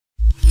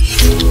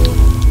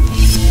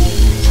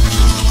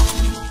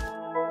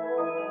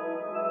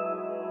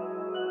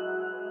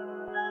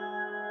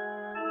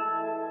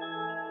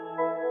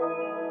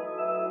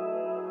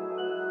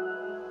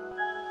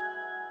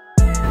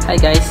Hi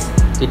guys,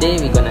 today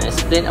we're gonna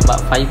explain about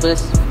fiber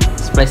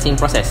splicing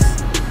process.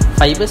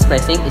 Fiber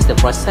splicing is the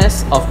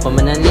process of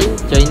permanently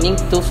joining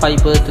two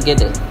fiber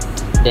together.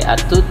 There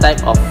are two types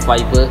of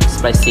fiber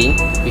splicing,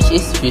 which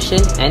is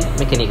fusion and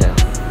mechanical.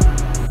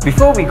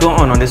 Before we go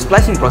on the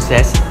splicing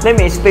process, let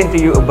me explain to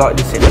you about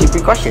the safety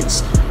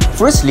precautions.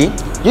 Firstly,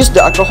 use the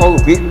alcohol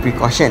with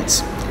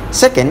precautions.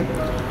 Second,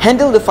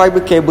 handle the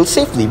fiber cable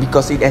safely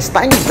because it has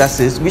tiny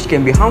glasses which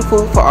can be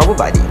harmful for our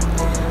body.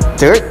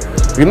 Third,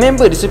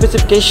 remember the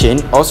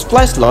specification of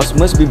splice loss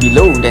must be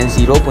below than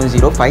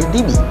 0.05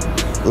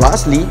 dB.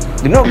 Lastly,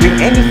 do not bring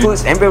any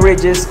foods and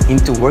beverages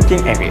into working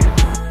area.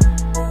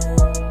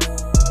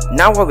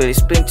 Now I will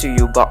explain to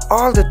you about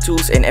all the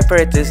tools and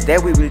apparatus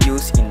that we will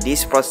use in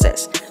this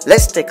process.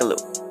 Let's take a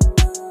look.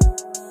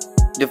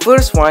 The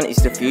first one is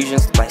the fusion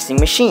splicing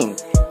machine.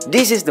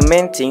 This is the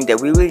main thing that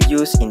we will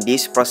use in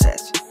this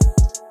process.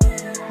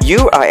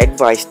 You are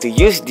advised to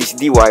use this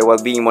DY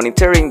while being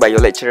monitoring by your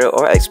lecturer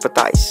or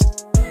expertise.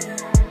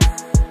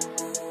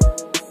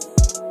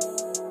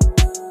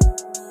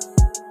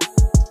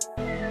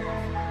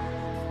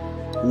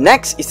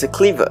 Next is a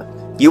cleaver.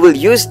 You will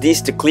use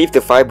this to cleave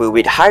the fiber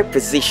with high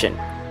precision.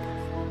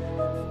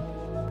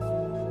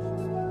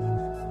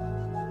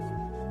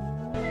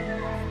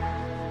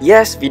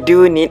 Yes, we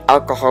do need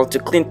alcohol to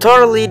clean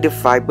thoroughly the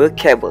fiber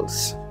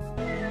cables.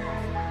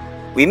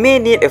 We may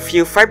need a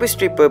few fiber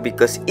strippers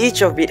because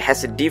each of it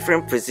has a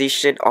different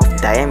precision of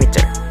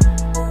diameter.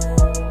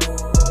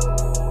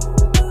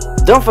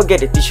 Don't forget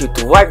the tissue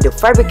to wipe the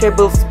fiber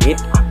cables with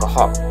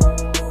alcohol.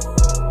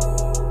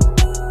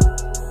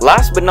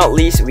 Last but not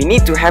least, we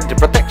need to have the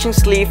protection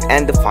sleeve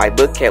and the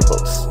fiber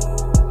cables.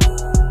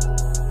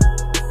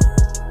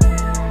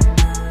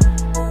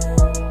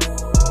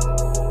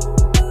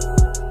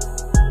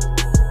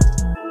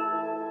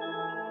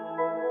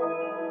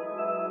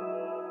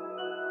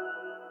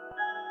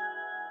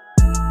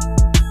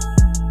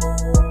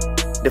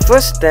 The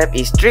first step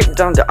is strip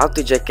down the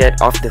outer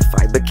jacket of the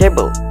fiber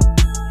cable.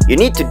 You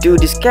need to do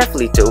this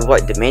carefully to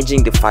avoid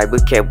damaging the fiber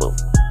cable.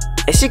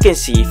 As you can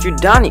see, if you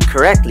done it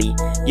correctly,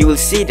 you will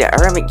see the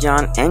ceramic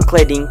yarn and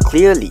cladding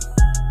clearly.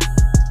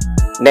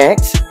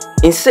 Next,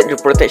 insert the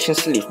protection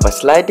sleeve by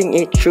sliding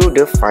it through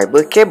the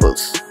fiber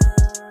cables.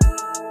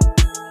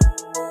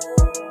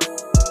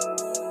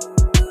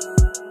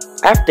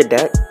 After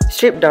that,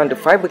 strip down the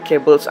fiber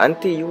cables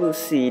until you will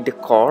see the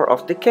core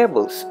of the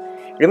cables.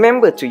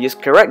 Remember to use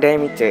correct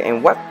diameter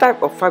and what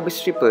type of fiber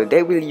stripper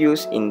they will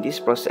use in this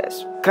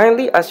process.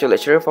 Kindly ask your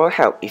lecturer for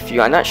help if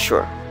you are not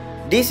sure.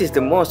 This is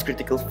the most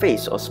critical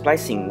phase of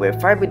splicing where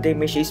fiber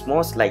damage is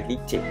most likely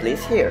to take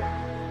place here.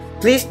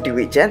 Please do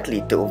it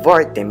gently to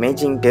avoid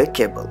damaging the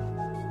cable.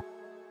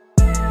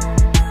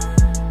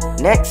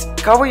 Next,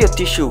 cover your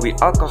tissue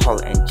with alcohol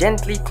and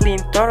gently clean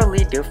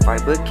thoroughly the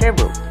fiber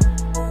cable.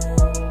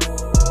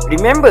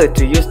 Remember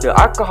to use the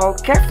alcohol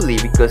carefully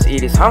because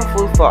it is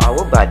harmful for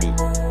our body.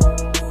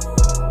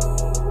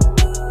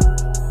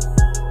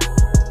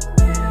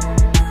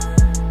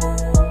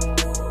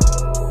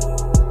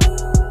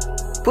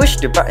 Push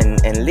the button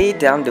and lay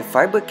down the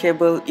fiber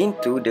cable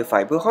into the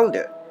fiber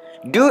holder.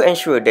 Do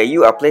ensure that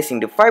you are placing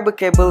the fiber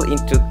cable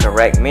into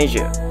correct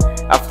measure.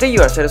 After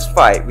you are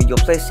satisfied with your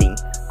placing,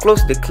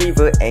 close the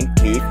cleaver and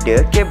cleave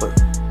the cable.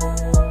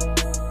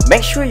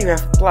 Make sure you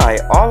have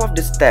applied all of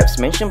the steps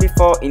mentioned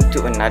before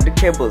into another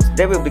cables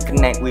that will be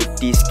connected with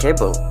this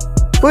cable.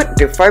 Put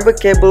the fiber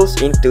cables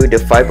into the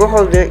fiber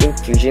holder in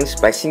fusion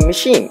splicing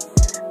machine.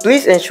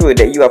 Please ensure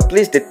that you have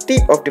placed the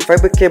tip of the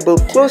fiber cable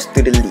close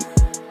to the lid.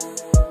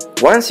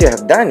 Once you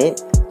have done it,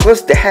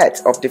 close the head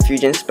of the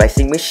fusion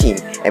splicing machine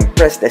and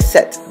press the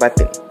set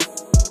button.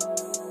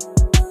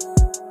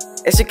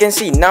 As you can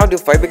see, now the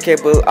fiber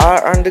cable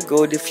are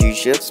undergo the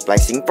fusion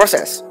splicing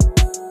process.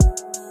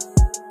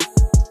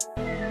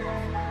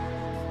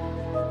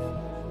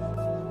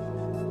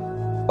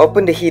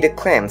 Open the heater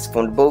clamps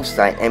from both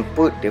sides and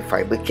put the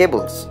fiber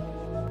cables.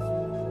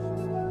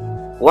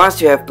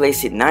 Once you have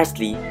placed it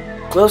nicely,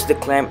 close the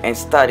clamp and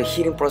start the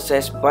heating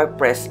process by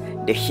press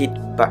the heat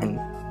button.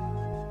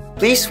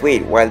 Please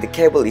wait while the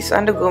cable is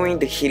undergoing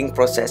the heating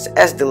process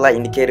as the light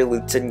indicator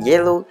will turn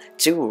yellow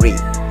to red.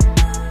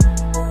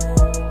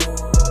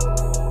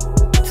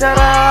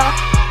 Ta-da!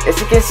 As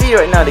you can see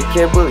right now, the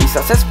cable is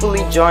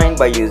successfully joined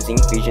by using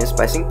fusion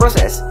splicing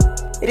process.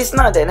 It is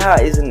not that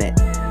hard, isn't it?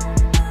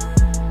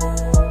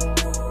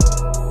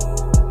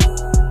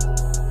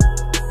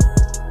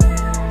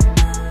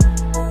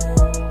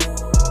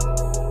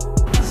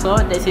 So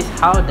this is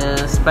how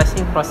the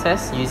splicing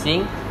process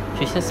using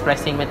fusion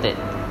splicing method.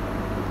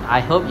 I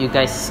hope you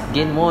guys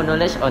gain more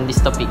knowledge on this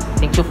topic.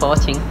 Thank you for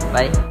watching.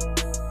 Bye.